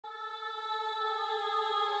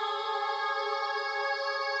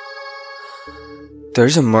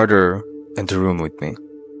There's a murderer in the room with me.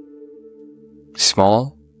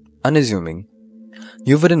 Small, unassuming.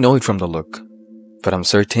 You wouldn't know it from the look, but I'm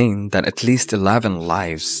certain that at least 11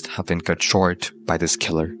 lives have been cut short by this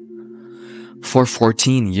killer. For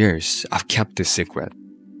 14 years, I've kept this secret.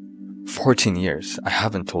 14 years, I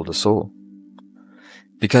haven't told a soul.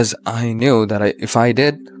 Because I knew that if I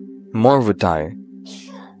did, more would die.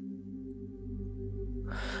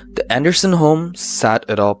 The Anderson home sat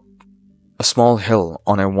atop a small hill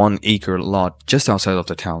on a 1-acre lot just outside of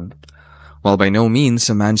the town. While by no means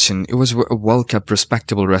a mansion, it was a well-kept,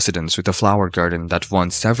 respectable residence with a flower garden that won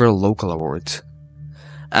several local awards.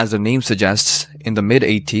 As the name suggests, in the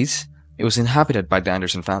mid-80s, it was inhabited by the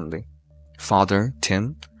Anderson family. Father,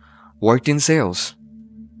 Tim, worked in sales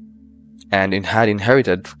and had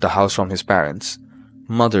inherited the house from his parents.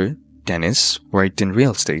 Mother, Dennis, worked in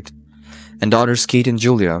real estate, and daughters Kate and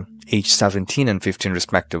Julia, aged 17 and 15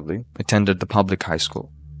 respectively, attended the public high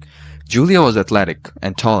school. Julia was athletic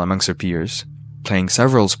and tall amongst her peers. Playing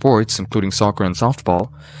several sports, including soccer and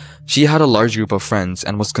softball, she had a large group of friends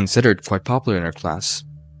and was considered quite popular in her class.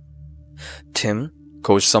 Tim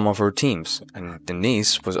coached some of her teams, and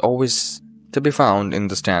Denise was always to be found in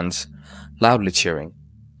the stands, loudly cheering.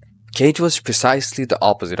 Kate was precisely the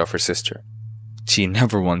opposite of her sister. She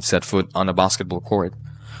never once set foot on a basketball court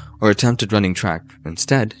or attempted running track.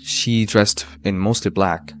 Instead, she dressed in mostly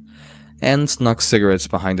black and snuck cigarettes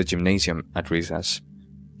behind the gymnasium at recess.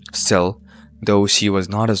 Still, though she was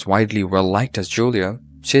not as widely well-liked as Julia,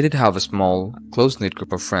 she did have a small, close-knit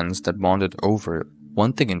group of friends that bonded over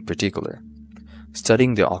one thing in particular: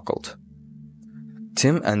 studying the occult.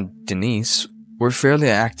 Tim and Denise were fairly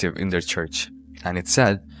active in their church, and it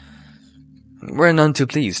said, were none too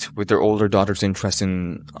pleased with their older daughter's interest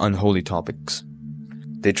in unholy topics.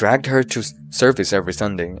 They dragged her to service every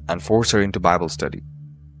Sunday and forced her into Bible study.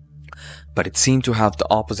 But it seemed to have the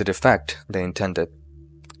opposite effect they intended.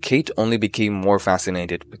 Kate only became more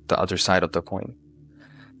fascinated with the other side of the coin.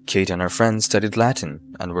 Kate and her friends studied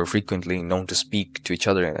Latin and were frequently known to speak to each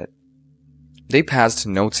other in it. They passed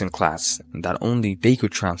notes in class that only they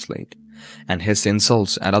could translate, and hissed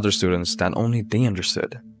insults at other students that only they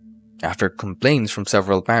understood. After complaints from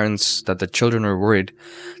several parents that the children were worried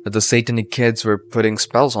that the satanic kids were putting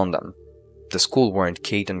spells on them, the school warned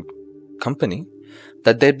Kate and company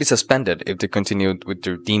that they'd be suspended if they continued with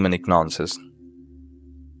their demonic nonsense.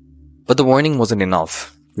 But the warning wasn't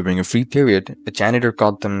enough. During a free period, a janitor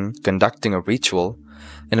caught them conducting a ritual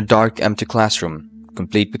in a dark, empty classroom,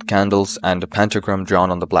 complete with candles and a pentagram drawn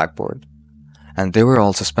on the blackboard. And they were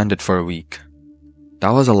all suspended for a week. That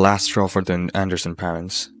was the last straw for the Anderson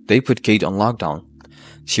parents. They put Kate on lockdown.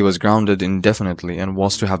 She was grounded indefinitely and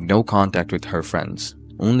was to have no contact with her friends,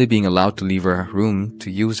 only being allowed to leave her room to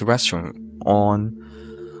use the restroom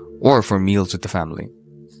or for meals with the family.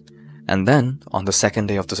 And then, on the second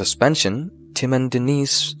day of the suspension, Tim and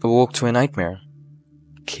Denise awoke to a nightmare.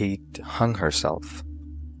 Kate hung herself.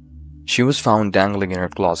 She was found dangling in her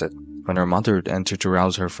closet when her mother entered to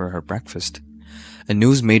rouse her for her breakfast. A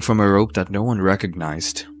noose made from a rope that no one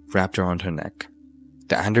recognized wrapped around her neck.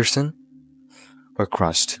 The Anderson were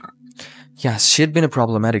crushed. Yes, she had been a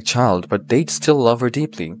problematic child, but they'd still love her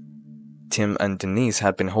deeply. Tim and Denise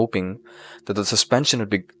had been hoping that the suspension would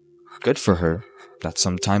be good for her, that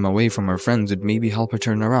some time away from her friends would maybe help her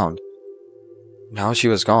turn around. Now she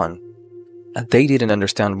was gone, and they didn't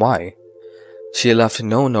understand why. She left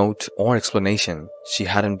no note or explanation. She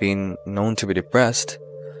hadn't been known to be depressed,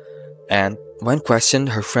 and when questioned,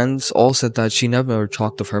 her friends all said that she never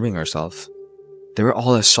talked of harming herself. They were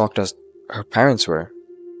all as shocked as her parents were,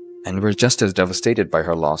 and were just as devastated by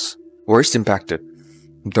her loss. Worst impacted,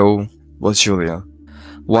 though, was Julia.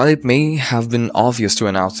 While it may have been obvious to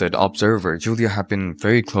an outside observer, Julia had been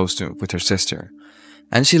very close with her sister,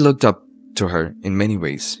 and she looked up to her in many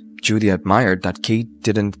ways. Julia admired that Kate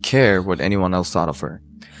didn't care what anyone else thought of her,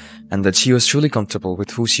 and that she was truly comfortable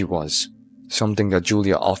with who she was, something that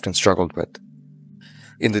Julia often struggled with.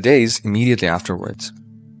 In the days immediately afterwards,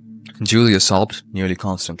 Julia sobbed nearly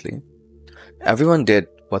constantly. Everyone did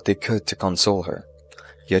what they could to console her,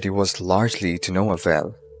 yet it was largely to no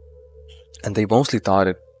avail, and they mostly thought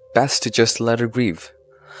it best to just let her grieve,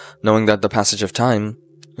 knowing that the passage of time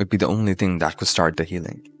would be the only thing that could start the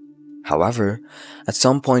healing. However, at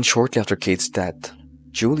some point shortly after Kate's death,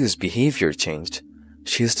 Julia's behavior changed.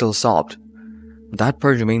 She still sobbed. That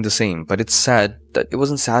part remained the same, but it's sad that it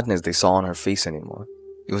wasn't sadness they saw on her face anymore.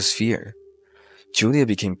 It was fear. Julia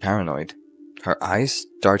became paranoid. Her eyes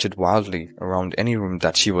darted wildly around any room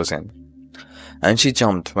that she was in, and she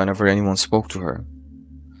jumped whenever anyone spoke to her.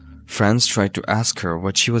 Friends tried to ask her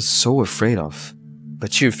what she was so afraid of,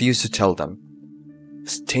 but she refused to tell them,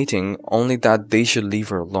 stating only that they should leave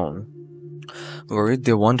her alone. Worried,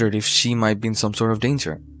 they wondered if she might be in some sort of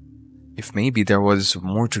danger, if maybe there was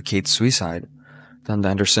more to Kate's suicide than the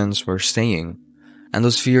Andersons were saying, and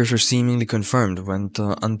those fears were seemingly confirmed when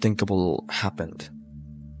the unthinkable happened.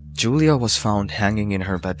 Julia was found hanging in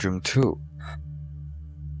her bedroom too.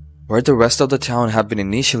 Where the rest of the town had been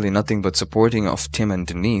initially nothing but supporting of Tim and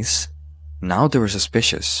Denise, now they were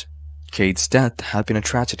suspicious. Kate's death had been a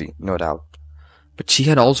tragedy, no doubt, but she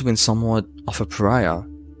had also been somewhat of a pariah.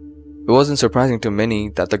 It wasn't surprising to many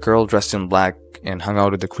that the girl dressed in black and hung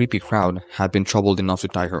out with the creepy crowd had been troubled enough to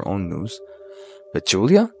tie her own noose. But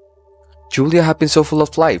Julia? Julia had been so full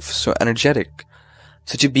of life, so energetic,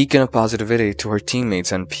 such a beacon of positivity to her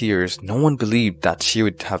teammates and peers. No one believed that she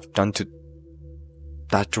would have done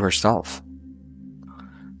that to herself.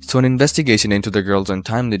 So an investigation into the girl's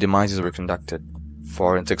untimely demises were conducted.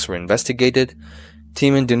 Forensics were investigated.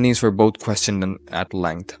 Tim and Denise were both questioned at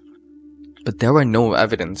length. But there were no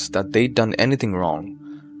evidence that they'd done anything wrong,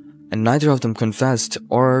 and neither of them confessed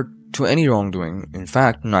or to any wrongdoing. In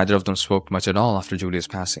fact, neither of them spoke much at all after Julia's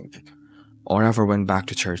passing, or ever went back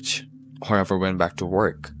to church, or ever went back to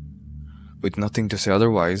work. With nothing to say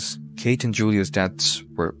otherwise, Kate and Julia's deaths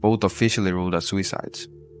were both officially ruled as suicides.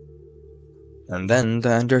 And then the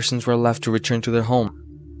Andersons were left to return to their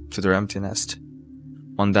home, to their empty nest,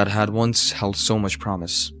 one that had once held so much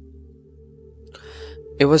promise.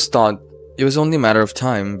 It was thought it was only a matter of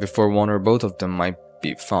time before one or both of them might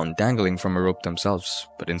be found dangling from a rope themselves,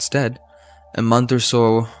 but instead, a month or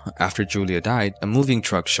so after Julia died, a moving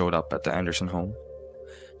truck showed up at the Anderson home.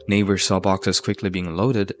 Neighbors saw boxes quickly being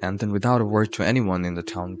loaded, and then without a word to anyone in the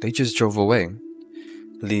town, they just drove away,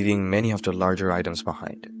 leaving many of the larger items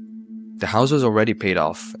behind. The house was already paid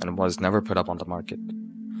off and was never put up on the market.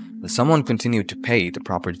 Someone continued to pay the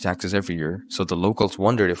property taxes every year, so the locals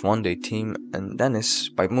wondered if one day Tim and Dennis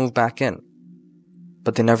might move back in.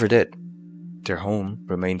 But they never did. Their home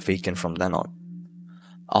remained vacant from then on.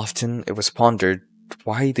 Often it was pondered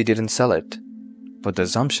why they didn't sell it, but the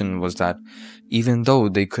assumption was that even though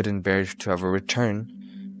they couldn't bear to ever return,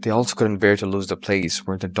 they also couldn't bear to lose the place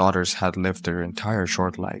where their daughters had lived their entire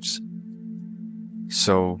short lives.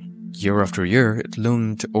 So, year after year, it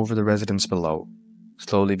loomed over the residents below,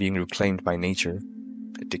 slowly being reclaimed by nature,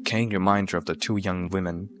 a decaying reminder of the two young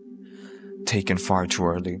women taken far too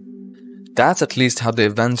early. That's at least how the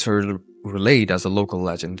events are relayed as a local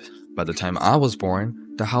legend. By the time I was born,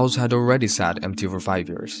 the house had already sat empty for 5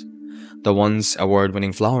 years. The once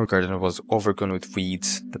award-winning flower garden was overgrown with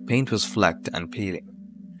weeds, the paint was flecked and peeling,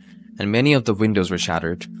 and many of the windows were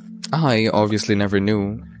shattered. I obviously never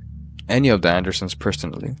knew any of the Andersons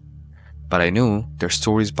personally, but I knew their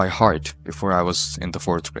stories by heart before I was in the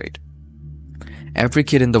 4th grade. Every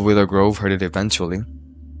kid in the Willow Grove heard it eventually,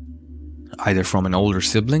 either from an older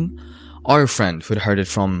sibling, or a friend who'd heard it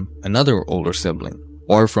from another older sibling,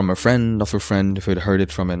 or from a friend of a friend who'd heard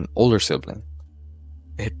it from an older sibling.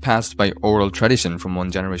 It passed by oral tradition from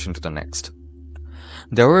one generation to the next.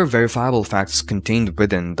 There were verifiable facts contained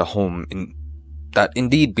within the home that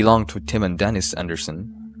indeed belonged to Tim and Dennis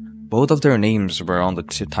Anderson. Both of their names were on the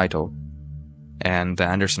title, and the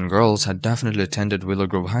Anderson girls had definitely attended Willow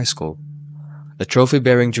Grove High School. The trophy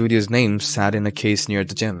bearing Julia's name sat in a case near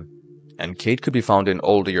the gym, and Kate could be found in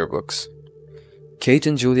old yearbooks. Kate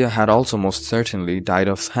and Julia had also most certainly died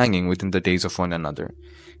of hanging within the days of one another.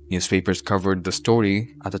 Newspapers covered the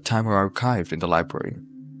story at the time were archived in the library.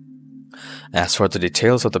 As for the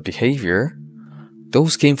details of the behavior,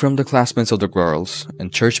 those came from the classmates of the girls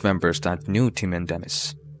and church members that knew Tim and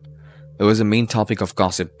Dennis. It was a main topic of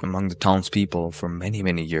gossip among the townspeople for many,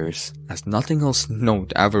 many years, as nothing else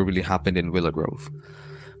note ever really happened in Willow Grove,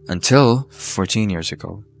 until 14 years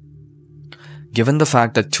ago. Given the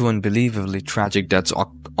fact that two unbelievably tragic deaths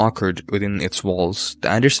occurred within its walls, the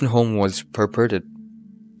Anderson home was purported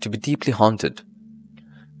to be deeply haunted.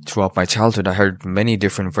 Throughout my childhood, I heard many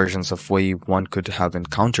different versions of way one could have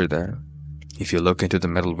encountered there. If you look into the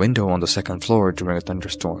middle window on the 2nd floor during a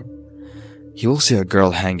thunderstorm, you will see a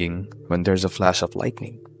girl hanging when there's a flash of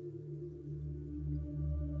lightning.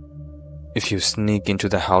 If you sneak into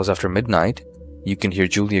the house after midnight, you can hear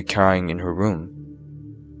Julia crying in her room.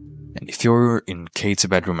 And if you're in Kate's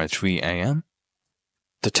bedroom at 3 a.m.,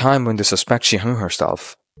 the time when they suspect she hung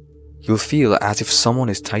herself, you'll feel as if someone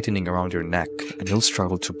is tightening around your neck and you'll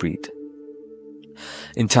struggle to breathe.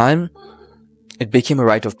 In time, it became a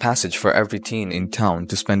rite of passage for every teen in town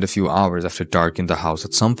to spend a few hours after dark in the house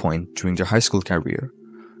at some point during their high school career.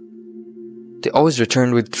 They always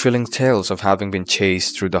returned with thrilling tales of having been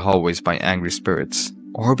chased through the hallways by angry spirits,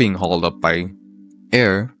 or being hauled up by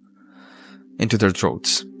air into their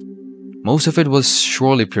throats. Most of it was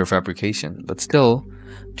surely pure fabrication, but still,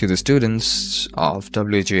 to the students of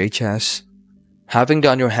WGHS, having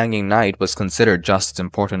done your hanging night was considered just as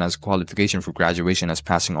important as qualification for graduation as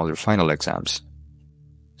passing all your final exams.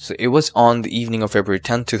 So it was on the evening of February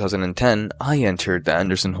 10, 2010, I entered the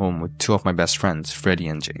Anderson home with two of my best friends, Freddie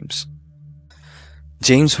and James.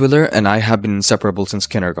 James Wheeler and I have been inseparable since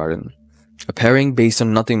kindergarten, a pairing based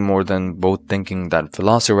on nothing more than both thinking that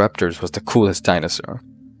Velociraptors was the coolest dinosaur.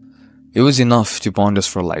 It was enough to bond us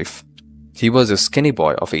for life. He was a skinny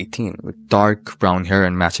boy of 18 with dark brown hair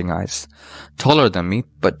and matching eyes, taller than me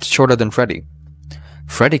but shorter than Freddie.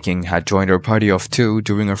 Freddie King had joined our party of two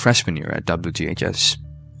during our freshman year at WGHS.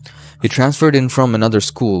 He transferred in from another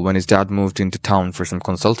school when his dad moved into town for some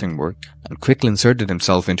consulting work and quickly inserted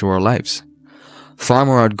himself into our lives. Far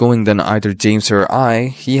more outgoing than either James or I,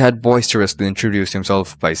 he had boisterously introduced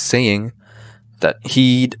himself by saying that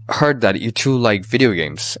he'd heard that you two like video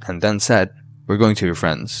games and then said, "We're going to be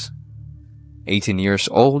friends." 18 years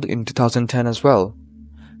old in 2010 as well.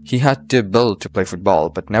 He had the build to play football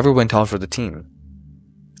but never went out for the team.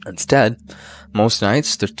 Instead, most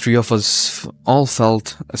nights the three of us all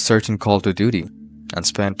felt a certain call to duty and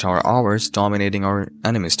spent our hours dominating our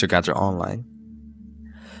enemies together online.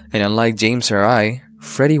 And unlike James or I,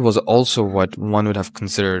 Freddie was also what one would have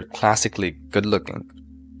considered classically good-looking.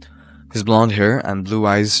 His blonde hair and blue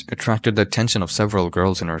eyes attracted the attention of several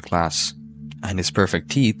girls in our class, and his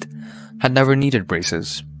perfect teeth had never needed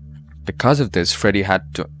braces. Because of this, Freddie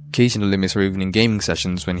had to occasionally miss our evening gaming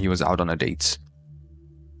sessions when he was out on dates.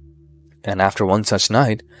 And after one such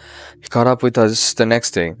night, he caught up with us the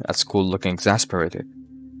next day at school looking exasperated.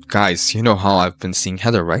 "Guys, you know how I've been seeing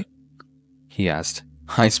Heather, right?" he asked.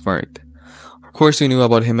 I smirked. Of course we knew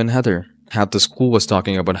about him and Heather. Half the school was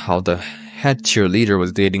talking about how the head cheerleader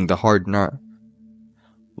was dating that hot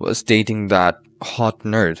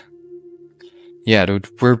nerd. Yeah, dude,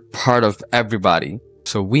 we're part of everybody.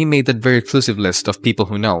 So we made that very exclusive list of people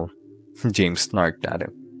who know. James snarked at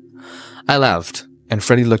him. I laughed, and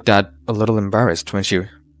Freddie looked a little embarrassed when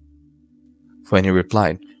he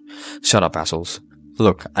replied, "Shut up, assholes.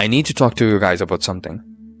 Look, I need to talk to you guys about something."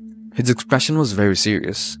 His expression was very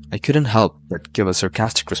serious. I couldn't help but give a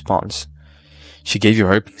sarcastic response. "She gave you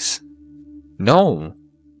herpes?" "No."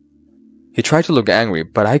 He tried to look angry,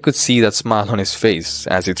 but I could see that smile on his face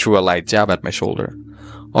as he threw a light jab at my shoulder.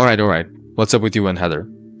 Alright. What's up with you and Heather?"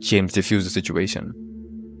 James diffused the situation.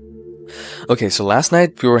 Okay, so last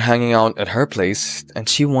night we were hanging out at her place, and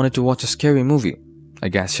she wanted to watch a scary movie. I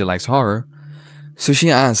guess she likes horror. So she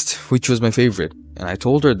asked which was my favorite, and I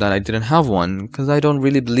told her that I didn't have one because I don't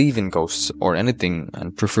really believe in ghosts or anything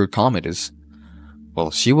and prefer comedies.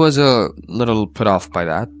 Well, she was a little put off by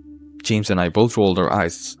that. James and I both rolled our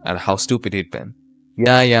eyes at how stupid he'd been.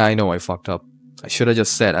 Yeah, I know I fucked up. I should have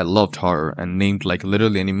just said I loved horror and named like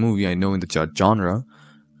literally any movie I know in the genre.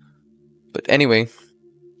 But anyway,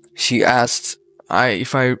 she asked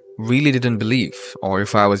if I really didn't believe, or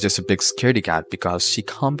if I was just a big scaredy cat because she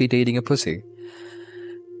can't be dating a pussy.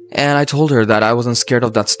 And I told her that I wasn't scared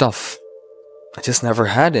of that stuff. I just never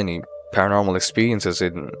had any paranormal experiences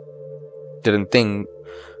and didn't think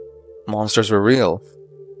monsters were real.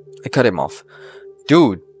 I cut him off.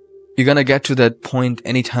 Dude, you gonna get to that point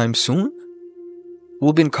anytime soon?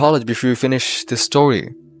 We'll be in college before you finish this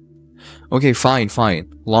story. Okay, fine.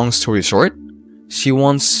 Long story short, she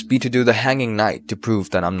wants me to do the hanging night to prove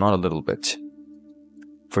that I'm not a little bitch.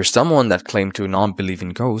 For someone that claimed to not believe in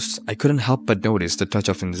ghosts, I couldn't help but notice the touch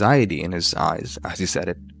of anxiety in his eyes as he said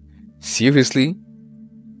it. Seriously?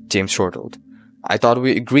 James chortled. I thought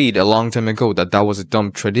we agreed a long time ago that was a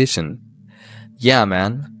dumb tradition. Yeah,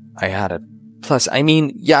 man, I had it. Plus, I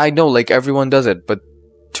mean, yeah, I know, like everyone does it, but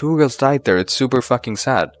two girls died there, it's super fucking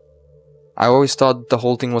sad. I always thought the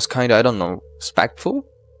whole thing was kinda, I don't know, respectful?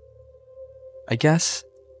 I guess.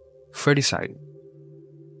 Freddie sighed.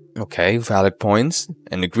 Okay, valid points,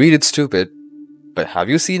 and agreed it's stupid. But have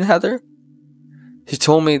you seen Heather? She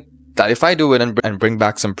told me that if I do it and bring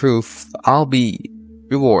back some proof, I'll be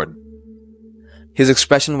rewarded. His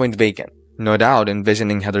expression went vacant, no doubt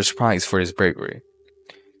envisioning Heather's prize for his bravery.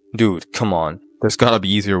 Dude, come on, there's gotta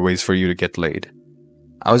be easier ways for you to get laid.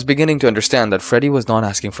 I was beginning to understand that Freddie was not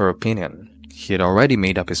asking for opinion. He had already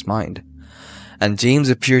made up his mind. And James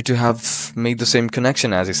appeared to have made the same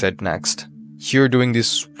connection as he said next. You're doing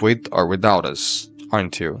this with or without us,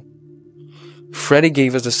 aren't you? Freddie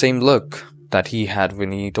gave us the same look that he had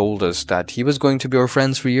when he told us that he was going to be our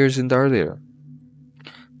friends for years in the earlier.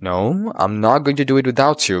 No, I'm not going to do it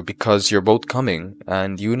without you because you're both coming,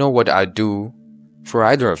 and you know what I'd do for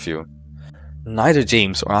either of you. Neither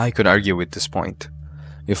James or I could argue with this point.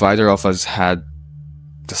 If either of us had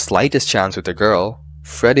the slightest chance with the girl,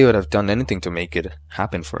 Freddie would have done anything to make it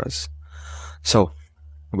happen for us. So,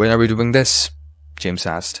 when are we doing this? James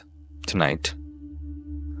asked. Tonight.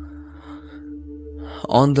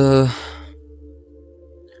 On the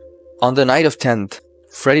night of 10th,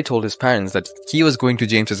 Freddie told his parents that he was going to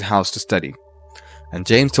James's house to study. And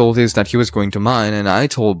James told his that he was going to mine, and I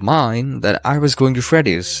told mine that I was going to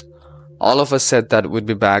Freddie's. All of us said that we'd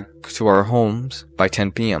be back to our homes by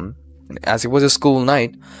 10 p.m., as it was a school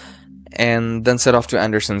night, and then set off to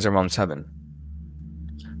Anderson's around 7.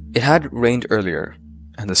 It had rained earlier,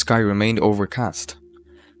 and the sky remained overcast.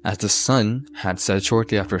 As the sun had set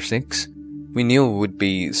shortly after 6, we knew we would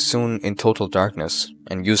be soon in total darkness,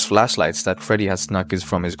 and used flashlights that Freddie had snuck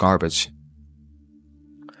from his garage.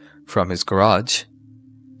 From his garage,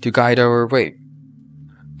 to guide our way.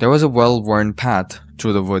 There was a well-worn path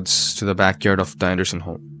through the woods to the backyard of the Anderson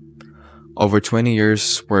home. Over 20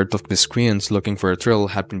 years' worth of miscreants looking for a thrill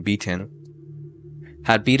had beaten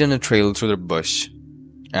a trail through the bush,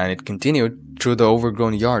 and it continued through the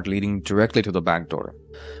overgrown yard leading directly to the back door.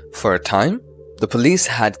 For a time, the police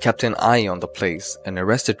had kept an eye on the place and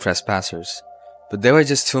arrested trespassers, but there were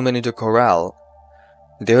just too many to corral.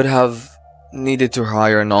 They would have needed to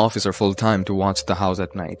hire an officer full-time to watch the house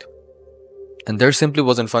at night, and there simply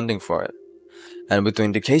wasn't funding for it. And with the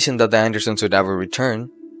indication that the Andersons would ever return,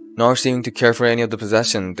 nor seeming to care for any of the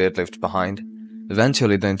possessions they had left behind,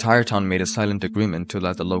 eventually the entire town made a silent agreement to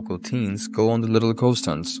let the local teens go on the little ghost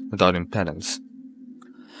hunts without impedance.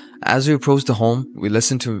 As we approached the home, we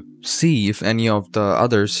listened to see if any of the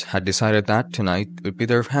others had decided that tonight would be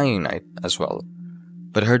their hanging night as well,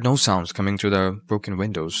 but heard no sounds coming through the broken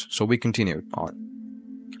windows, so we continued on.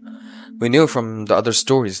 We knew from the other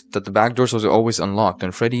stories that the back doors was always unlocked,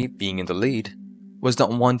 and Freddie, being in the lead, was the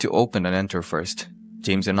one to open and enter first.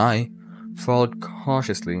 James and I followed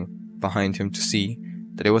cautiously behind him to see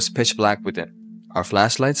that it was pitch black within, our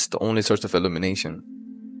flashlights the only source of illumination.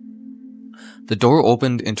 The door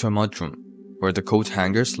opened into a mudroom, where the coat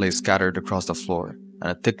hangers lay scattered across the floor,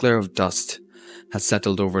 and a thick layer of dust had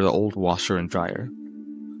settled over the old washer and dryer.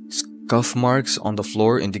 Scuff marks on the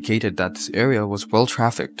floor indicated that this area was well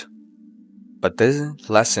trafficked, but this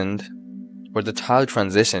lessened where the tile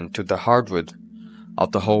transitioned to the hardwood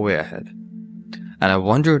of the hallway ahead. And I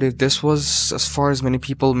wondered if this was as far as many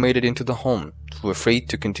people made it into the home, too afraid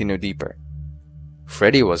to continue deeper.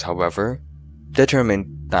 Freddie was, however,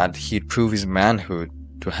 determined that he'd prove his manhood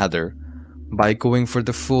to Heather by going for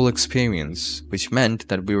the full experience, which meant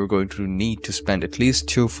that we were going to need to spend at least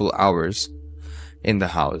 2 full hours in the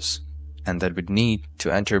house, and that we'd need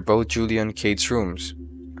to enter both Julia and Kate's rooms.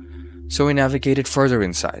 So we navigated further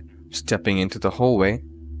inside, stepping into the hallway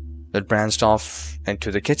that branched off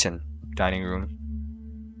into the kitchen, dining room,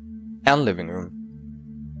 and living room.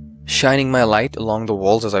 Shining my light along the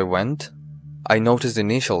walls as I went, I noticed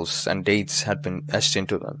initials and dates had been etched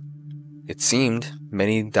into them. It seemed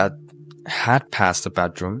many that had passed the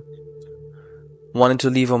bedroom wanted to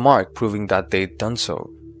leave a mark proving that they'd done so.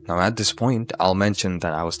 Now at this point, I'll mention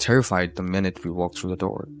that I was terrified the minute we walked through the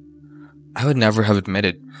door. I would never have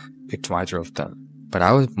admitted it to either of them, but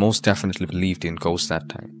I would most definitely believed in ghosts that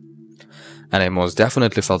time. And I most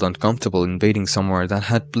definitely felt uncomfortable invading somewhere that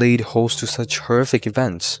had played host to such horrific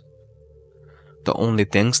events. The only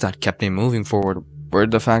things that kept me moving forward were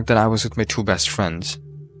the fact that I was with my 2 best friends,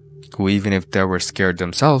 who even if they were scared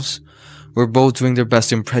themselves, were both doing their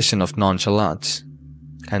best impression of nonchalance,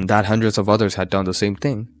 and that hundreds of others had done the same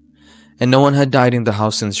thing, and no one had died in the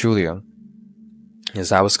house since Julia.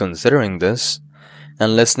 As I was considering this,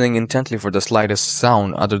 and listening intently for the slightest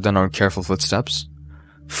sound other than our careful footsteps,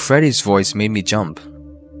 Freddie's voice made me jump.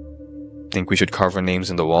 "Think we should carve our names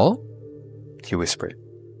in the wall?" he whispered.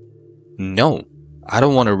 "No, I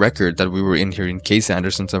don't want a record that we were in here in case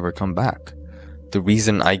Andersons ever come back. The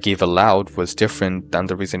reason I gave aloud was different than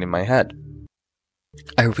the reason in my head.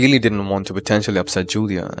 I really didn't want to potentially upset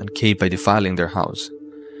Julia and Kate by defiling their house."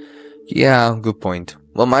 "Yeah, good point.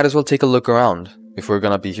 Well, might as well take a look around if we're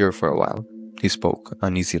gonna be here for a while," he spoke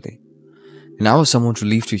uneasily. And I was somewhat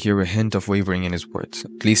relieved to hear a hint of wavering in his words.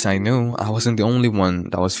 At least I knew I wasn't the only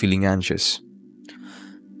one that was feeling anxious.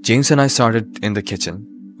 James and I started in the kitchen,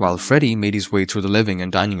 while Freddie made his way through the living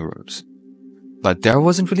and dining rooms. But there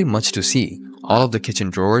wasn't really much to see. All of the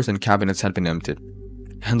kitchen drawers and cabinets had been emptied,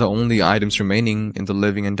 and the only items remaining in the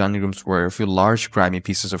living and dining rooms were a few large grimy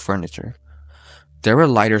pieces of furniture. There were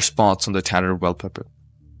lighter spots on the tattered wallpaper,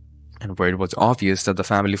 and where it was obvious that the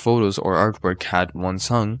family photos or artwork had once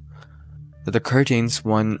hung, that the curtains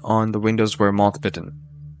on the windows were moth-bitten.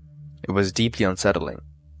 It was deeply unsettling.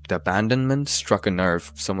 The abandonment struck a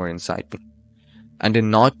nerve somewhere inside me. and a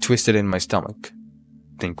knot twisted in my stomach.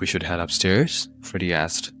 Think we should head upstairs? Freddy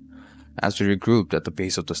asked, as we regrouped at the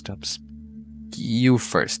base of the steps. You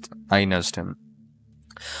first, I nudged him.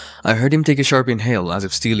 I heard him take a sharp inhale as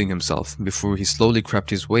if steeling himself before he slowly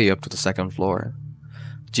crept his way up to the second floor.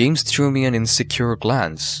 James threw me an insecure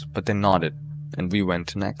glance, but then nodded, and we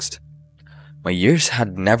went next. My ears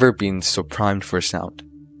had never been so primed for sound.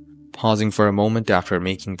 Pausing for a moment after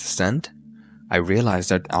making the descent, I realized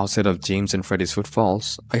that outside of James and Freddy's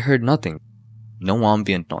footfalls, I heard nothing. No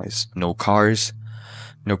ambient noise, no cars,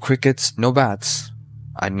 no crickets, no bats.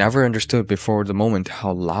 I never understood before the moment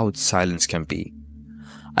how loud silence can be.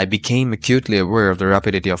 I became acutely aware of the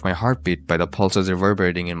rapidity of my heartbeat by the pulses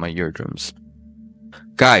reverberating in my eardrums.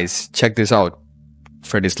 Guys, check this out.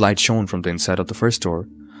 Freddy's light shone from the inside of the first door,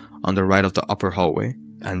 on the right of the upper hallway,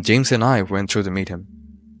 and James and I went through to meet him.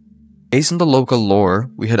 Based on the local lore,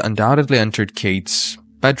 we had undoubtedly entered Kate's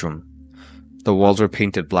bedroom. The walls were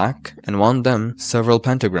painted black, and on them several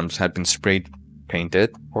pentagrams had been sprayed,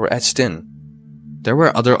 painted, or etched in. There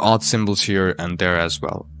were other odd symbols here and there as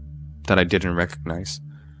well, that I didn't recognize,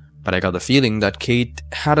 but I got the feeling that Kate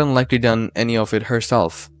hadn't likely done any of it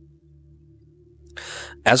herself.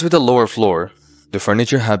 As with the lower floor, the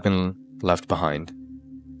furniture had been left behind,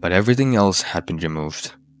 but everything else had been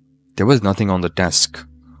removed. There was nothing on the desk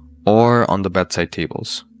or on the bedside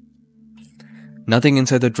tables. Nothing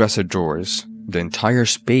inside the dresser drawers. The entire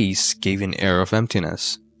space gave an air of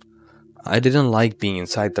emptiness. I didn't like being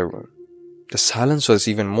inside the room. The silence was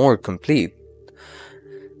even more complete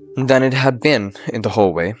than it had been in the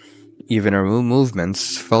hallway. Even our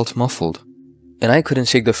movements felt muffled, and I couldn't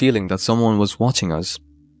shake the feeling that someone was watching us.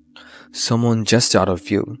 Someone just out of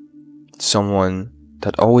view. Someone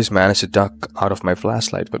that always managed to duck out of my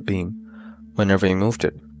flashlight beam whenever I moved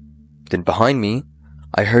it. Then behind me,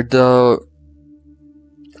 I heard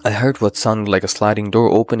what sounded like a sliding door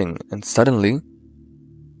opening, and suddenly,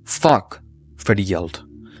 "Fuck!" Freddy yelled,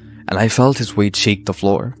 and I felt his weight shake the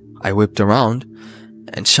floor. I whipped around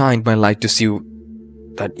and shined my light to see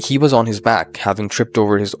that he was on his back, having tripped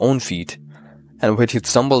over his own feet, and when he'd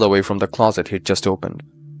stumbled away from the closet he'd just opened.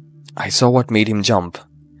 I saw what made him jump.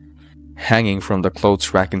 Hanging from the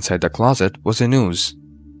clothes rack inside the closet was a noose.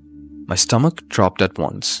 My stomach dropped at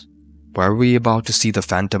once. Were we about to see the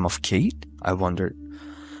phantom of Kate? I wondered.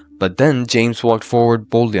 But then James walked forward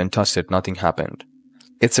boldly and touched it. Nothing happened.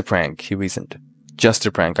 It's a prank, he reasoned. Just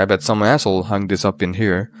a prank. I bet some asshole hung this up in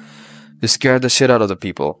here to scare the shit out of the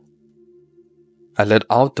people. I let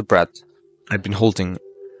out the breath I'd been holding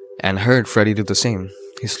and heard Freddy do the same.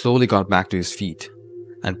 He slowly got back to his feet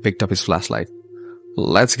and picked up his flashlight.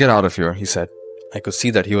 Let's get out of here, he said. I could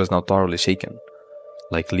see that he was now thoroughly shaken.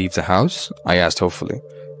 Like leave the house? I asked hopefully.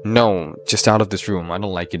 No, just out of this room. I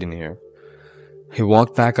don't like it in here. He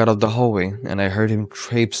walked back out of the hallway, and I heard him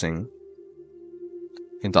traipsing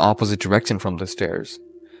in the opposite direction from the stairs.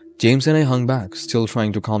 James and I hung back, still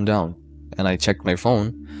trying to calm down, and I checked my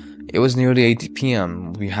phone. It was nearly 8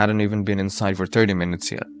 p.m. We hadn't even been inside for 30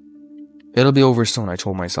 minutes yet. It'll be over soon, I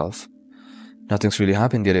told myself. Nothing's really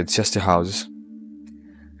happened yet, it's just a house.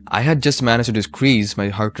 I had just managed to decrease my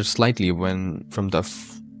heart rate slightly when, from the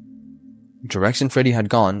direction Freddy had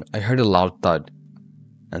gone, I heard a loud thud,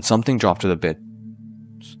 and something dropped to the bed.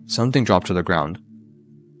 Something dropped to the ground.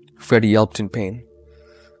 Freddy yelped in pain.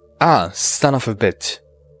 Ah, son of a bitch.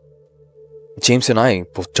 James and I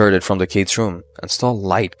both darted from the Kate's room and saw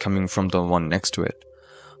light coming from the one next to it.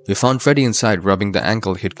 We found Freddy inside, rubbing the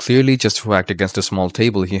ankle he'd clearly just whacked against a small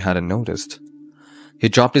table he hadn't noticed. He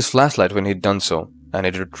dropped his flashlight when he'd done so, and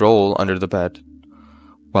it would roll under the bed.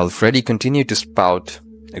 While Freddy continued to spout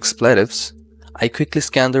expletives, I quickly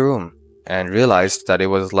scanned the room and realized that it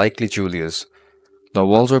was likely Julia's. The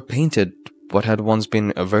walls were painted what had once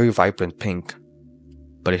been a very vibrant pink,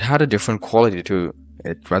 but it had a different quality to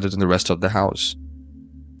it rather than the rest of the house.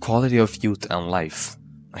 Quality of youth and life.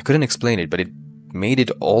 I couldn't explain it, but it made it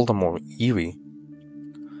all the more eerie.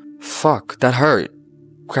 Fuck, that hurt.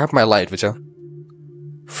 Grab my light, would ya?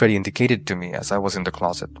 Freddy indicated to me as I was in the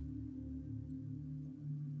closet.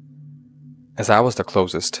 As I was the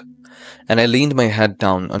closest, and I leaned my head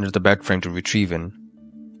down under the bed frame to retrieve it.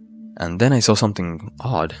 And then I saw something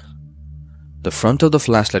odd. The front of the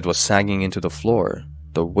flashlight was sagging into the floor.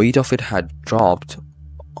 The weight of it had dropped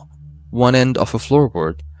one end of a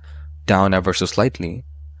floorboard down ever so slightly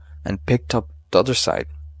and picked up the other side.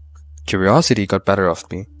 Curiosity got better of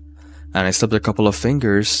me, and I slipped a couple of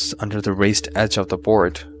fingers under the raised edge of the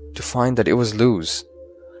board to find that it was loose.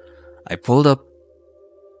 I pulled up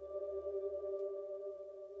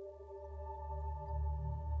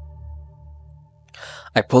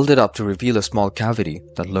I pulled it up to reveal a small cavity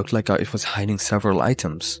that looked like it was hiding several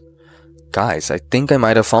items. Guys, I think I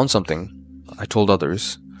might have found something, I told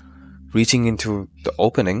others. Reaching into the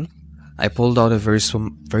opening, I pulled out a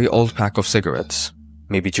very old pack of cigarettes.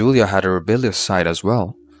 Maybe Julia had a rebellious side as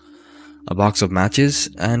well. A box of matches,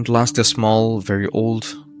 and last a small, very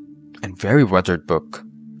old, and very weathered book.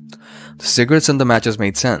 The cigarettes and the matches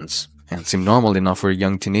made sense, and seemed normal enough for a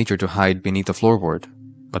young teenager to hide beneath a floorboard.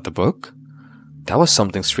 But the book? There was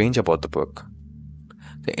something strange about the book.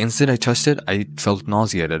 The instant I touched it, I felt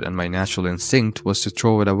nauseated, and my natural instinct was to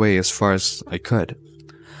throw it away as far as I could.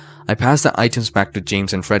 I passed the items back to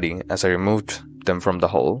James and Freddie as I removed them from the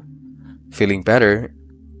hole. Feeling better,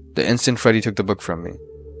 the instant Freddie took the book from me.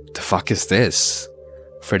 The fuck is this?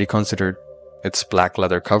 Freddie considered its black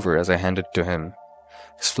leather cover as I handed it to him,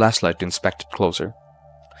 his flashlight to inspect it closer.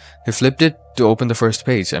 He flipped it to open the first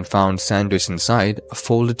page and found sandwiched inside a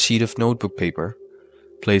folded sheet of notebook paper.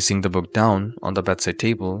 Placing the book down on the bedside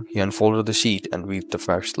table, he unfolded the sheet and read the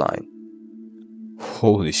first line.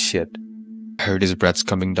 Holy shit. I heard his breaths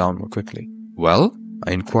coming down more quickly. Well?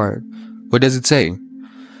 I inquired. What does it say?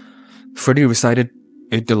 Freddie recited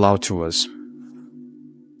it aloud to us.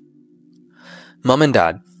 Mom and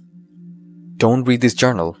Dad, don't read this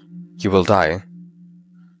journal. You will die.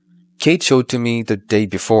 Kate showed to me the day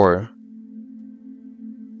before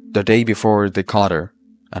they caught her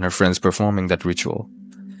and her friends performing that ritual.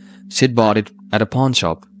 She'd bought it at a pawn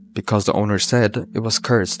shop because the owner said it was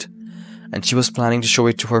cursed, and she was planning to show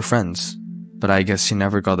it to her friends, but I guess she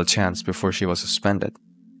never got a chance before she was suspended.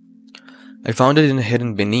 I found it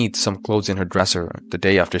hidden beneath some clothes in her dresser the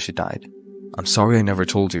day after she died. I'm sorry I never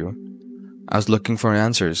told you. I was looking for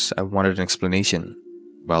answers. I wanted an explanation.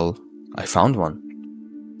 Well, I found one.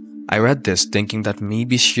 I read this thinking that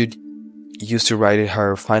maybe she'd used to write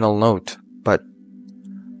her final note, but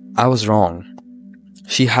I was wrong.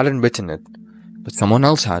 She hadn't written it, but someone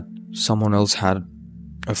else had. Someone else had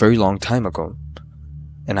a very long time ago.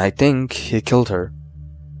 And I think he killed her.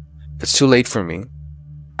 It's too late for me.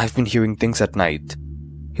 I've been hearing things at night.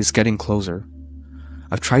 He's getting closer.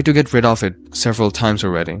 I've tried to get rid of it several times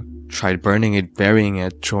already. Tried burning it, burying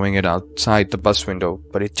it, throwing it outside the bus window,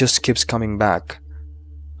 but it just keeps coming back.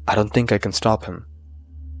 I don't think I can stop him.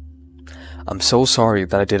 I'm so sorry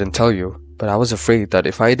that I didn't tell you, but I was afraid that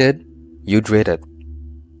if I did, you'd read it.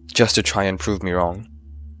 Just to try and prove me wrong.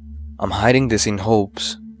 I'm hiding this in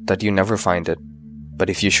hopes that you never find it. But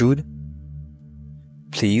if you should,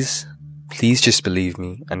 please just believe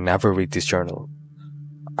me and never read this journal.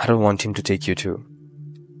 I don't want him to take you too.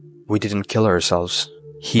 We didn't kill ourselves.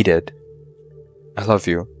 He did. I love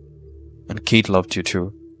you. And Kate loved you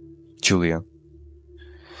too. Julia.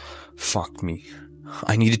 Fuck me.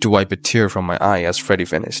 I needed to wipe a tear from my eye as Freddie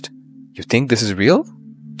finished. You think this is real?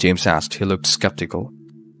 James asked. He looked skeptical.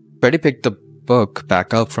 Freddie picked the book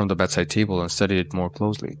back up from the bedside table and studied it more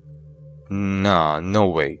closely. Nah, no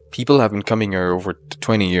way. People have been coming here over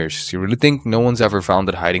 20 years. You really think no one's ever found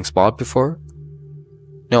that hiding spot before?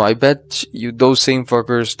 No, I bet you those same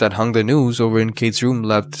fuckers that hung the news over in Kate's room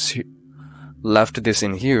left this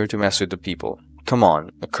in here to mess with the people. Come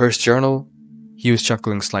on, a cursed journal? He was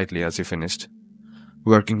chuckling slightly as he finished,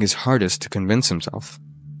 working his hardest to convince himself.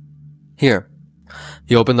 Here.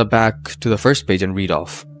 He opened the back to the first page and read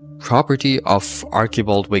off. Property of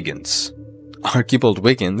Archibald Wiggins. Archibald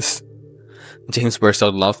Wiggins? James burst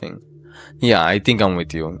out laughing. Yeah, I think I'm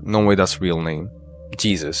with you. No way that's real name.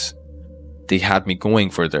 Jesus. They had me going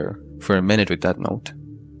for a minute with that note.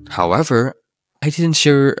 However, I didn't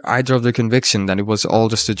share either of the conviction that it was all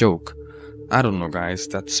just a joke. I don't know, guys.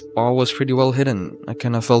 That spot was pretty well hidden. I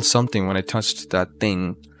kinda felt something when I touched that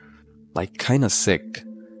thing. Like, kinda sick.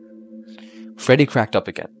 Freddie cracked up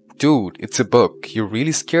again. Dude, it's a book. You're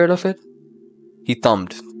really scared of it? He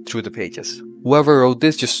thumbed through the pages. Whoever wrote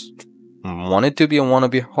this just wanted to be a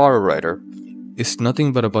wannabe horror writer. It's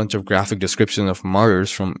nothing but a bunch of graphic descriptions of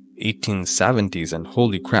murders from 1870s, and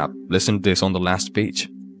holy crap, listen to this on the last page.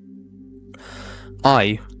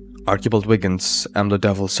 I, Archibald Wiggins, am the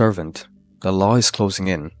devil's servant. The law is closing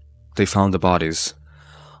in. They found the bodies.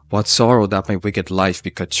 What sorrow that my wicked life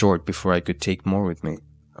be cut short before I could take more with me.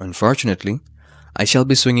 Unfortunately, I shall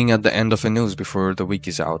be swinging at the end of a noose before the week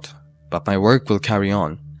is out, but my work will carry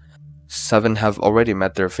on. 7 have already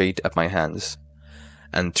met their fate at my hands,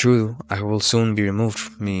 and true, I will soon be removed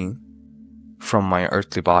from my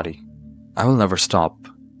earthly body. I will never stop,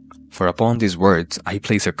 for upon these words I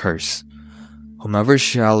place a curse. Whomever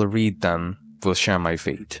shall read them will share my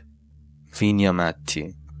fate. Venia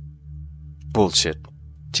Matti. Bullshit.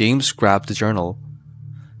 James grabbed the journal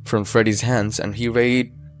from Freddie's hands and he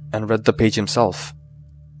read the page himself.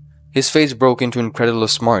 His face broke into an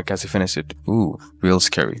incredulous smirk as he finished it. Ooh, real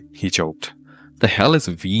scary, he joked. The hell is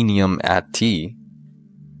venium at tea?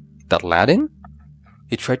 That Latin?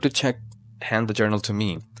 He tried to hand the journal to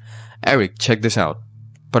me. Eric, check this out.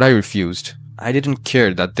 But I refused. I didn't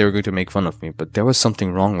care that they were going to make fun of me, but there was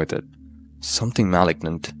something wrong with it. Something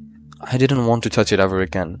malignant. I didn't want to touch it ever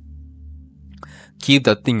again. Keep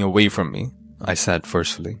that thing away from me, I said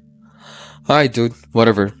forcefully. Alright, dude,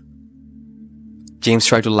 whatever. James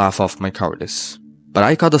tried to laugh off my cowardice, but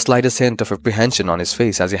I caught the slightest hint of apprehension on his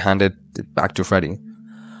face as he handed it back to Freddy.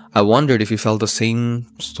 I wondered if he felt the same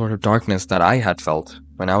sort of darkness that I had felt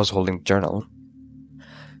when I was holding the journal.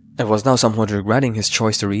 I was now somewhat regretting his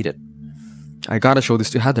choice to read it. I gotta show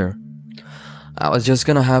this to Heather. I was just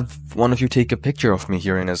gonna have one of you take a picture of me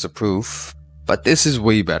herein as a proof, but this is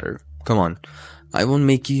way better. Come on, I won't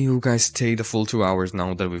make you guys stay the full 2 hours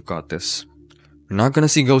now that we've got this. We're not gonna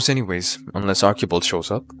see ghosts anyways, unless Archibald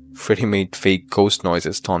shows up. Freddy made fake ghost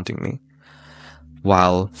noises taunting me,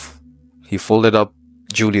 while he folded up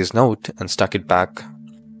Julia's note and stuck it back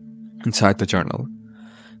inside the journal.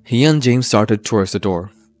 He and James started towards the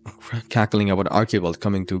door, cackling about Archibald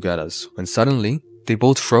coming to get us, when suddenly they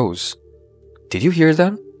both froze. Did you hear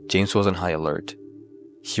that? James was on high alert.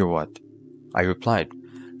 Hear what? I replied.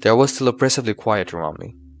 There was still oppressively quiet around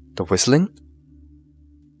me. The whistling?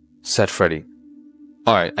 Said Freddy.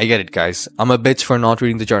 Alright, I get it, guys. I'm a bitch for not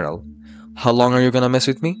reading the journal. How long are you gonna mess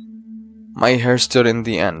with me? My hair stood in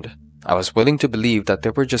the end. I was willing to believe that they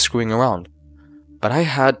were just screwing around, but I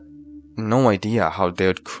had no idea how they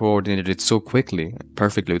had coordinated it so quickly and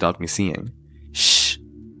perfectly without me seeing. Shh,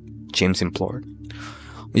 James implored.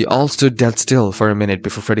 We all stood dead still for a minute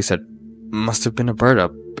before Freddy said, must have been a bird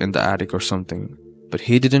up in the attic or something, but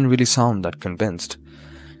he didn't really sound that convinced.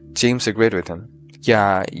 James agreed with him.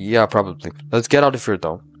 Yeah, probably. Let's get out of here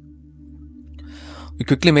though. We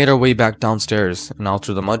quickly made our way back downstairs and out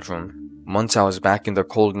through the mudroom. Once I was back in the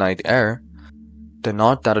cold night air, the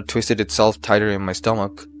knot that had twisted itself tighter in my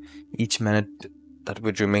stomach, each minute that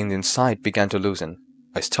would remain inside began to loosen.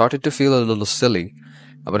 I started to feel a little silly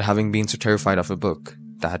about having been so terrified of a book,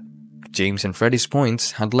 that James and Freddy's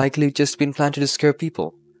points had likely just been planted to scare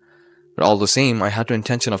people. But all the same, I had no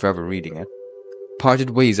intention of ever reading it.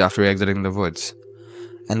 Parted ways after exiting the woods,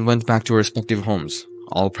 and went back to our respective homes,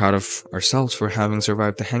 all proud of ourselves for having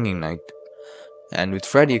survived the hanging night, and with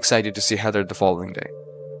Freddy excited to see Heather the following day.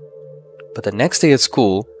 But the next day at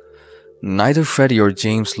school, neither Freddy or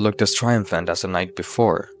James looked as triumphant as the night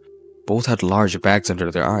before. Both had large bags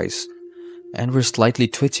under their eyes, and were slightly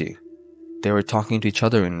twitchy. They were talking to each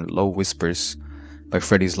other in low whispers by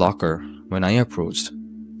Freddy's locker when I approached.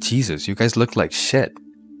 Jesus, you guys look like shit.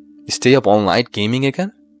 You stay up all night gaming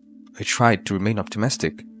again? I tried to remain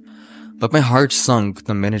optimistic, but my heart sunk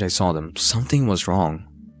the minute I saw them. Something was wrong,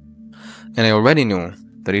 and I already knew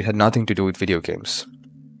that it had nothing to do with video games.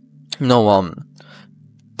 No,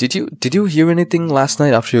 did you hear anything last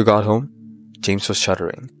night after you got home? James was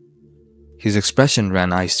shuddering. His expression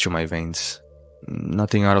ran ice through my veins.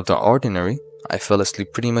 Nothing out of the ordinary. I fell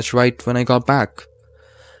asleep pretty much right when I got back.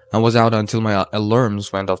 I was out until my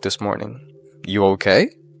alarms went off this morning. You okay?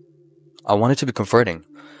 I wanted to be comforting,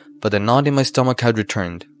 but the knot in my stomach had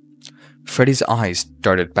returned. Freddy's eyes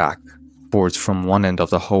darted back, forth from one end of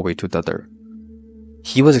the hallway to the other.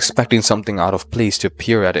 He was expecting something out of place to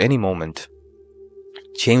appear at any moment.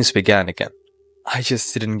 James began again. I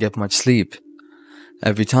just didn't get much sleep.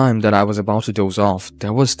 Every time that I was about to doze off,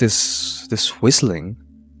 there was this whistling.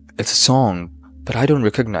 It's a song, but I don't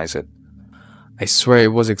recognize it. I swear it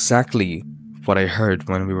was exactly what I heard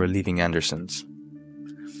when we were leaving Anderson's.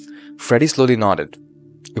 Freddy slowly nodded.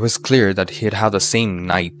 It was clear that he had had the same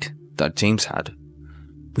night that James had.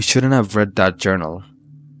 We shouldn't have read that journal,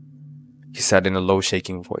 he said in a low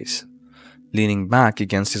shaking voice, leaning back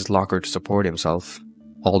against his locker to support himself.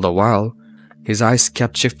 All the while, his eyes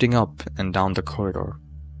kept shifting up and down the corridor.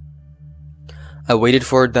 I waited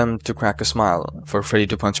for them to crack a smile, for Freddy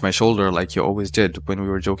to punch my shoulder like he always did when we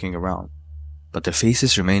were joking around, but their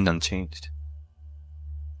faces remained unchanged.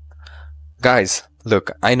 Guys,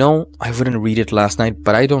 look, I know I wouldn't read it last night,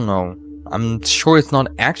 but I don't know. I'm sure it's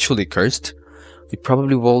not actually cursed. We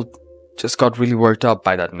probably all just got really worked up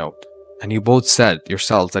by that note, and you both said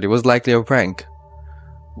yourselves that it was likely a prank.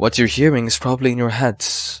 What you're hearing is probably in your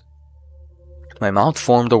heads. My mouth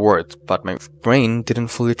formed the words, but my brain didn't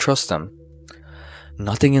fully trust them.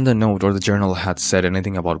 Nothing in the note or the journal had said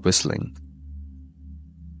anything about whistling.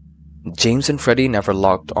 James and Freddy never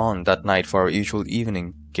logged on that night for our usual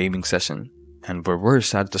evening gaming session, and were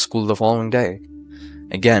worse at the school the following day.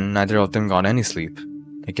 Again, neither of them got any sleep.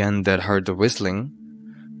 Again, they'd heard the whistling,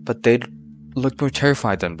 but they'd looked more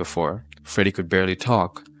terrified than before. Freddy could barely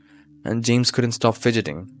talk, and James couldn't stop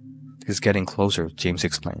fidgeting. "He's getting closer," James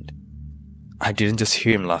explained. "I didn't just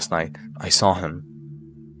hear him last night. I saw him.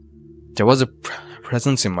 There was a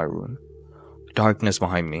presence in my room. Darkness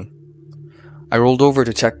behind me. I rolled over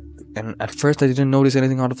to check, and at first I didn't notice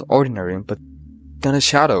anything out of the ordinary, but then a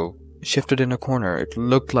shadow shifted in a corner. It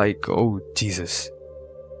looked like, oh, Jesus."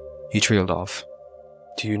 He trailed off.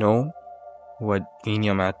 "Do you know what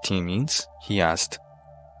mrnightmare means?" he asked.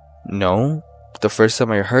 "No. The first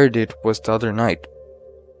time I heard it was the other night.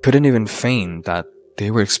 Couldn't even feign that they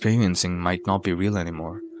were experiencing might not be real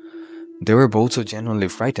anymore. They were both so genuinely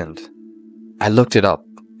frightened. I looked it up.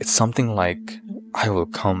 It's something like, 'I will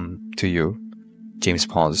come to you.'" James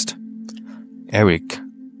paused. "Eric,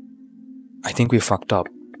 I think we fucked up.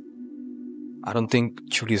 I don't think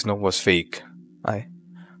Julie's note was fake.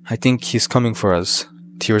 I think he's coming for us."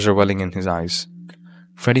 Tears are welling in his eyes.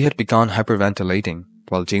 Freddy had begun hyperventilating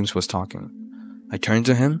while James was talking. I turned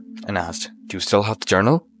to him and asked, "Do you still have the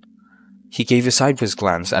journal?" He gave a sideways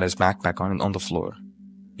glance at his backpack on the floor.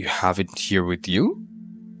 "You have it here with you?"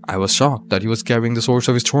 I was shocked that he was carrying the source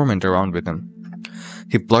of his torment around with him.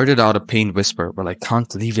 He blurted out a pained whisper, "Well, I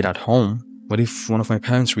can't leave it at home. What if one of my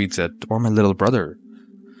parents reads it, or my little brother?"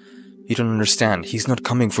 "You don't understand. He's not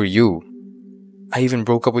coming for you. I even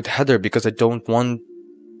broke up with Heather because I don't want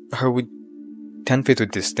her with 10 feet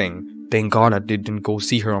with this thing. Thank God I didn't go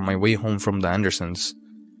see her on my way home from the Andersons."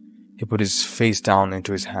 He put his face down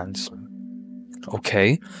into his hands.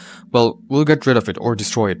 "Okay, well, we'll get rid of it or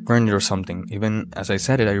destroy it, burn it or something." Even as I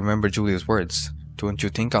said it, I remember Julia's words. "Don't you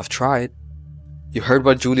think I've tried?" "You heard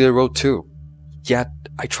what Julia wrote too." "Yet,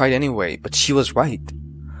 I tried anyway, but she was right.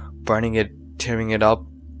 Burning it, tearing it up,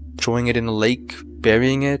 throwing it in a lake,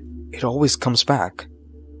 burying it, it always comes back."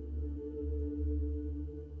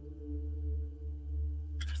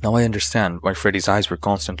 Now I understand why Freddy's eyes were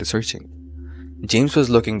constantly searching. James was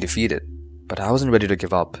looking defeated, but I wasn't ready to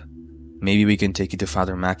give up. "Maybe we can take it to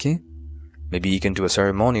Father Mackey? Maybe he can do a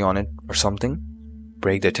ceremony on it or something?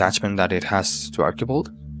 Break the attachment that it has to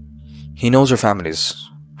Archibald? He knows our families.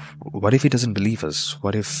 What if he doesn't believe us?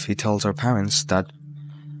 What if he tells our parents that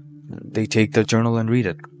they take the journal and read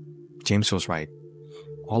it?" James was right.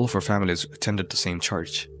 All of our families attended the same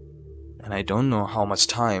church. And I don't know how much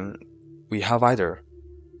time we have either.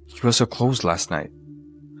 He was so close last night.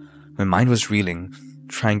 My mind was reeling,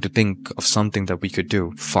 trying to think of something that we could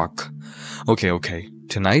do. Fuck. Okay.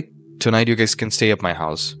 Tonight you guys can stay at my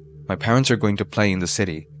house. My parents are going to play in the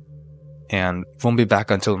city, and won't be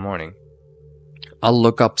back until morning. I'll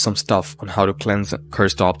look up some stuff on how to cleanse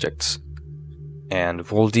cursed objects, and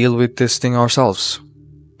we'll deal with this thing ourselves.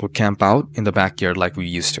 We'll camp out in the backyard like we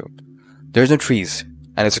used to. There's no trees,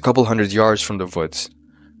 and it's a couple 100 yards from the woods.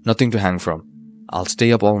 Nothing to hang from. I'll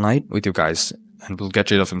stay up all night with you guys, and we'll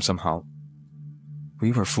get rid of him somehow."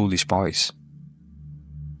 We were foolish boys.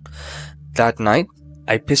 That night,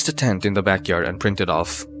 I pitched a tent in the backyard and printed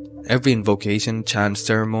off every invocation, chant,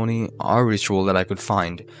 ceremony, or ritual that I could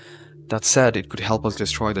find that said it could help us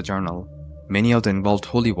destroy the journal. Many of them involved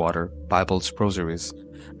holy water, Bibles, rosaries,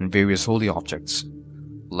 and various holy objects.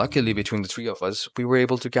 Luckily, between the three of us, we were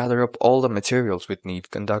able to gather up all the materials we'd need to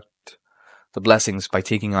conduct the blessings by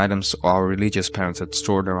taking items our religious parents had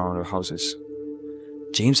stored around our houses.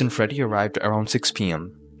 James and Freddy arrived around 6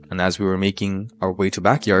 p.m., and as we were making our way to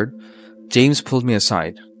backyard, James pulled me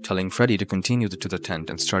aside, telling Freddy to continue to the tent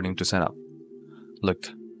and starting to set up. "Look,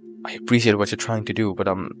 I appreciate what you're trying to do, but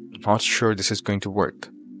I'm not sure this is going to work."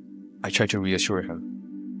 I tried to reassure him.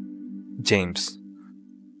 "James,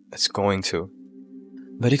 it's going to."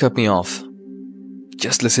 But he cut me off.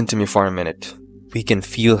 "Just listen to me for a minute. We can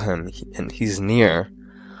feel him, and he's near.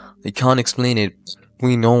 We can't explain it.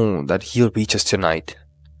 We know that he'll reach us tonight.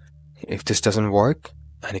 If this doesn't work,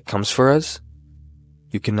 and it comes for us,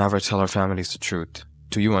 you can never tell our families the truth.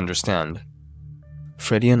 Do you understand?"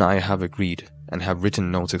 Freddy and I have agreed and have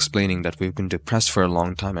written notes explaining that we've been depressed for a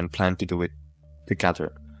long time and planned to do it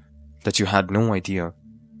together. That you had no idea.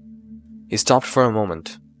 He stopped for a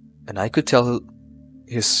moment, and I could tell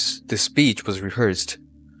this speech was rehearsed,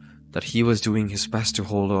 that he was doing his best to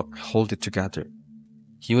hold it together.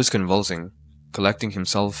 He was convulsing. Collecting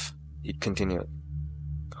himself, he continued.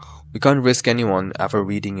 "We can't risk anyone ever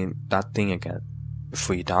reading that thing again. If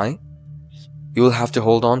we die, you will have to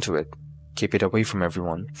hold on to it. Keep it away from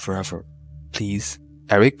everyone, forever. Please.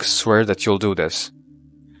 Eric, swear that you'll do this."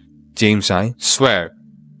 "James, I swear."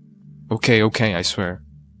 Okay, I swear."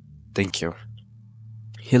 "Thank you."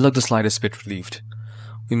 He looked the slightest bit relieved.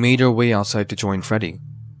 We made our way outside to join Freddy.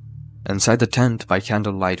 Inside the tent by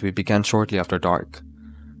candlelight, we began shortly after dark,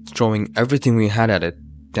 throwing everything we had at it.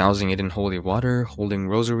 dousing it in holy water, holding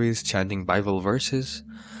rosaries, chanting Bible verses.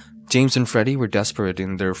 James and Freddy were desperate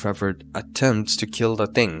in their fervent attempts to kill the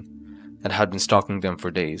thing that had been stalking them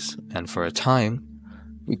for days, and for a time,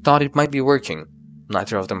 we thought it might be working.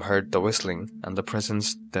 Neither of them heard the whistling, and the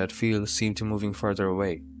presence that feel seemed to moving further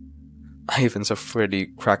away. I even saw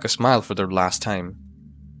Freddy crack a smile for the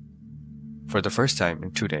first time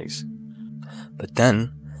in 2 days. But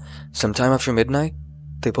then, sometime after midnight,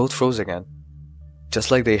 they both froze again,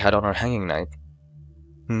 just like they had on our hanging night.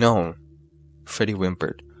 No, Freddy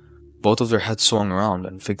whimpered. Both of their heads swung around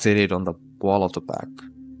and fixated on the wall of the back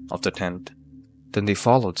of the tent. Then they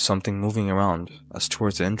followed something moving around us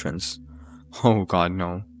towards the entrance. Oh God,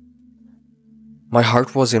 no. My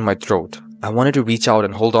heart was in my throat. I wanted to reach out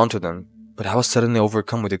and hold on to them, but I was suddenly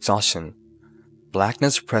overcome with exhaustion.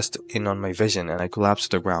 Blackness pressed in on my vision and I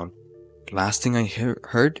collapsed to the ground. The last thing I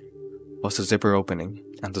heard was the zipper opening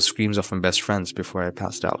and the screams of my best friends before I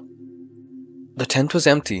passed out. The tent was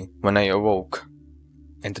empty when I awoke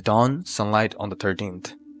in the dawn sunlight on the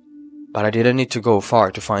 13th. But I didn't need to go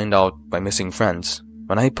far to find out my missing friends.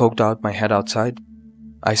 When I poked out my head outside,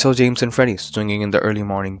 I saw James and Freddy swinging in the early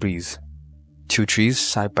morning breeze. 2 trees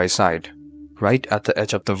side by side, right at the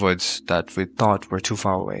edge of the woods that we thought were too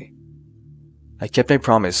far away. I kept my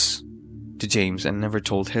promise to James and never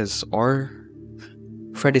told his or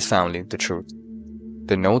Freddy's family the truth.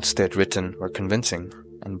 The notes they had written were convincing,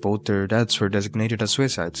 and both their deaths were designated as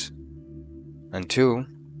suicides. And 2,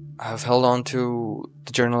 I have held on to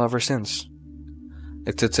the journal ever since.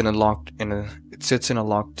 It sits in a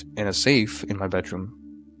safe in my bedroom.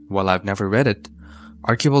 While I've never read it,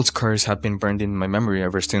 Archibald's curse have been burned in my memory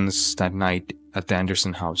ever since that night at the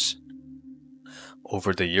Anderson house.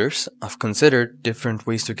 Over the years, I've considered different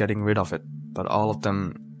ways to getting rid of it, but all of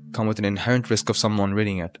them come with an inherent risk of someone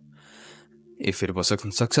reading it. If it was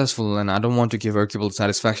successful, and I don't want to give Archibald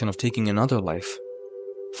satisfaction of taking another life.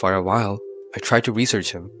 For a while, I tried to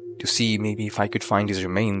research him, to see maybe if I could find his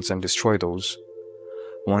remains and destroy those,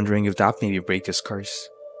 wondering if that maybe break his curse.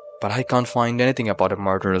 But I can't find anything about a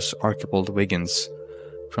murderous Archibald Wiggins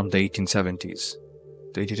from the 1870s.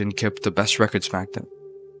 They didn't keep the best records back then.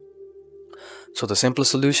 So the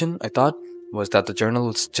simplest solution, I thought, was that the journal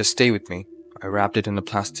would just stay with me. I wrapped it in a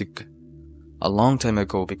plastic a long time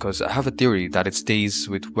ago because I have a theory that it stays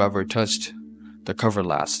with whoever touched the cover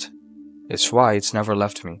last. It's why it's never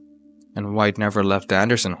left me, and why it never left the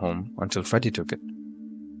Anderson home until Freddy took it.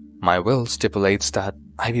 My will stipulates that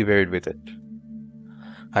I be buried with it.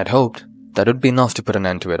 I'd hoped that would be enough to put an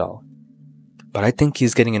end to it all. But I think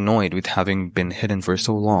he's getting annoyed with having been hidden for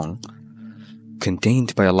so long,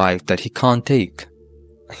 contained by a life that he can't take.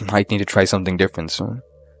 He might need to try something different soon.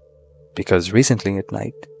 Because recently at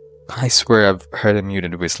night, I swear I've heard a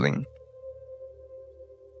muted whistling.